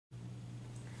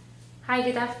Hi,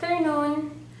 good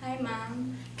afternoon. Hi,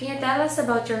 ma'am. Can you tell us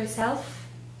about yourself?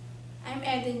 I'm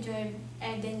Eden Joy.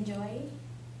 I'm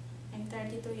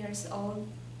 32 years old.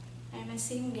 I'm a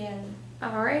single.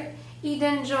 Alright.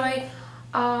 Eden Joy,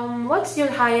 what's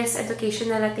your highest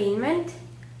educational attainment?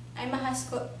 I'm a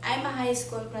high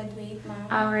school graduate,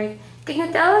 ma'am. Alright. Can you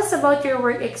tell us about your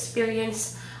work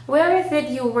experience? Where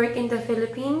did you work in the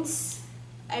Philippines?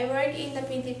 I work in the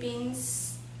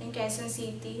Philippines in Quezon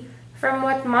City. From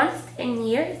what month and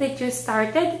year did you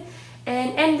started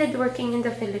and ended working in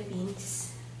the Philippines?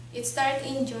 It started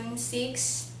in June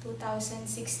 6,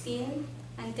 2016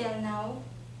 until now.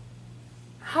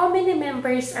 How many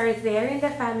members are there in the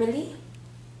family?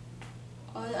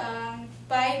 All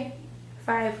 5,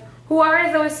 5. Who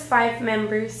are those 5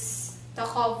 members? the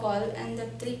couple and the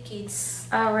 3 kids.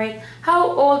 Alright. How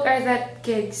old are that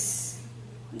kids?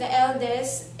 The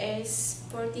eldest is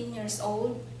 14 years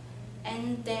old,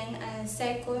 and then a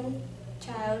second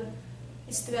child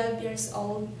is 12 years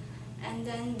old, and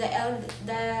then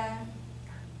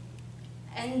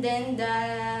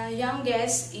the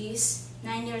youngest is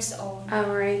 9 years old.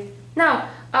 Alright. Now,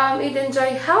 Eden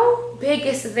Joy, how big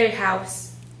is their house?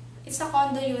 It's a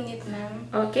condo unit, ma'am.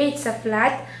 Okay, it's a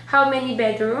flat. How many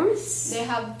bedrooms? They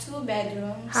have 2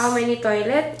 bedrooms. How many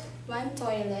toilet? 1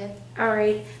 toilet.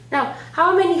 Alright. Now,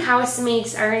 how many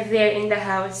housemates are there in the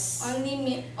house? Only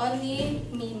me,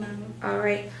 ma'am.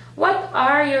 Alright. What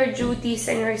are your duties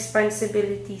and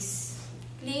responsibilities?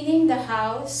 Cleaning the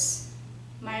house,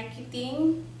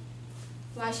 marketing,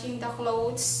 washing the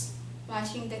clothes,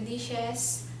 washing the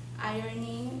dishes,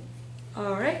 ironing.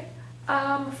 Alright.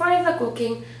 For the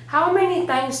cooking, how many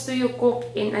times do you cook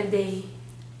in a day?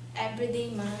 Every day,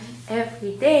 ma'am.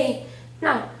 Every day.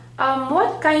 Now,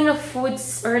 what kind of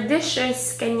foods or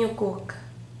dishes can you cook?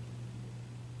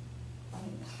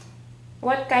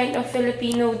 What kind of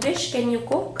Filipino dish can you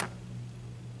cook?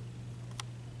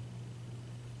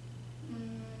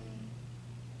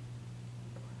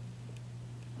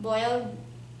 Boiled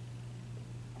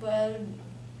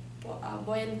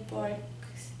pork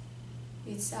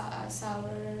with sour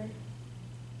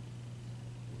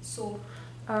soup.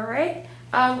 Alright.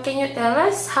 Can you tell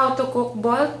us how to cook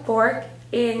boiled pork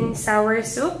in sour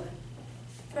soup?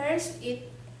 First,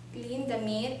 clean the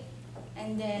meat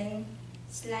and then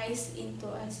slice into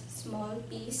a small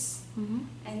piece,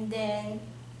 and then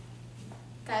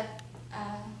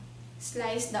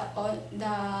slice the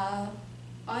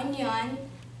onion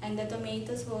and the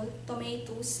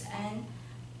tomatoes and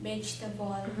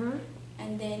vegetable,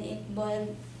 and then it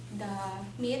boiled the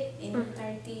meat in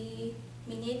 30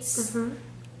 minutes,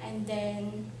 and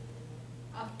then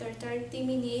after 30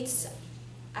 minutes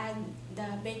add the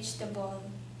vegetable,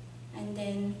 and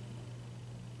then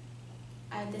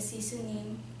add the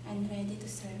seasoning and ready to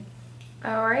serve.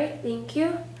 Alright, thank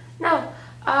you. Now,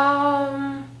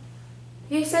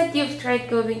 you said you've tried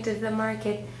going to the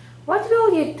market. What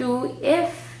will you do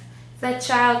if the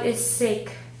child is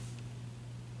sick?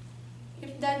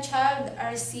 If the child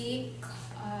are sick,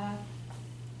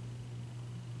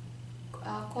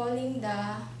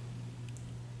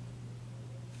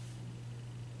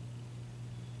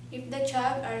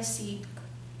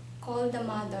 call the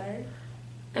mother,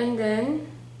 And then?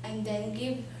 and then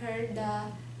give her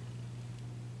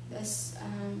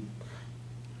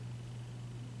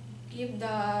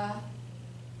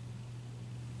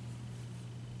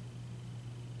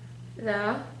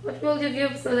What will you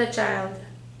give to the child?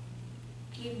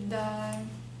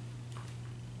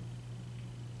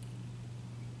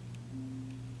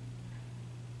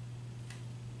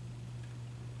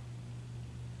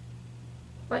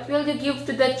 What will you give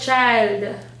to the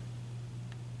child?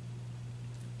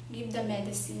 give the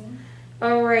medicine.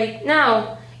 Alright,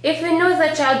 now, if you know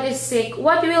the child is sick,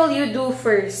 what will you do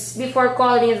first before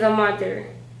calling the mother?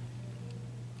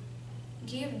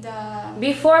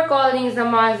 Before calling the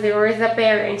mother or the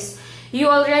parents, you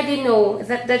already know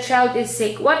that the child is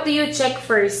sick. What do you check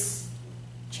first?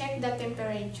 Check the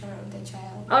temperature of the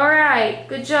child. Alright,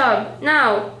 good job.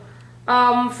 Now,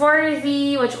 for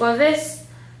the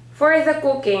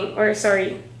cooking,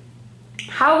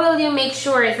 how will you make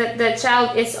sure that the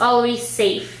child is always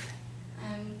safe?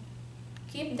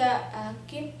 Keep the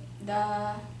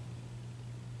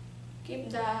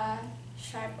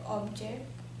sharp object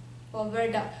cover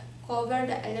the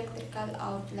electrical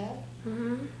outlet.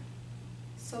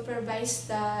 Supervise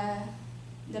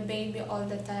the baby all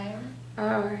the time.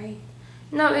 Alright.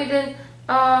 Now, Eden,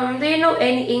 do you know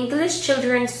any English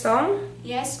children's song?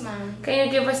 Yes, ma'am. Can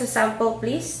you give us a sample,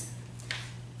 please?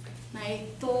 My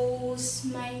toes,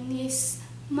 my knees,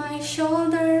 my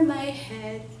shoulder, my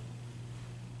head.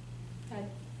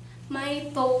 My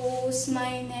toes,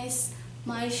 my knees,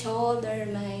 my shoulder,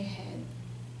 my head,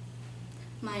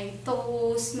 my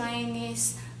toes, my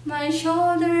knees, my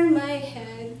shoulder, my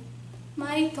head,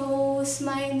 my toes,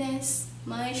 my knees,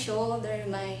 my shoulder,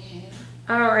 my head.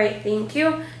 Alright, thank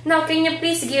you. Now, can you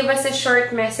please give us a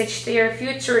short message to your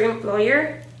future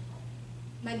employer?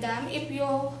 Madam, if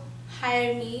you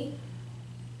hire me,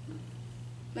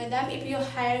 Madam, if you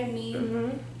hire me,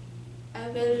 I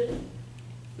will,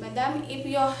 Madam, if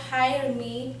you hire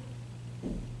me,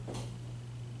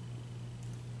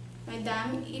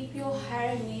 Madam, if you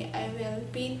hire me, I will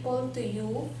faithful to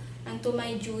you and to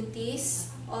my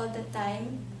duties all the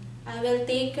time. I will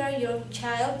take care of your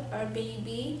child or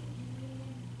baby,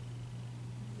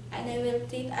 and I will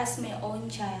treat as my own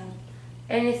child.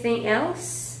 Anything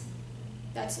else?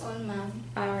 That's all, ma'am.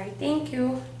 Alright, thank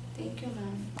you. Thank you,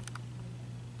 ma'am.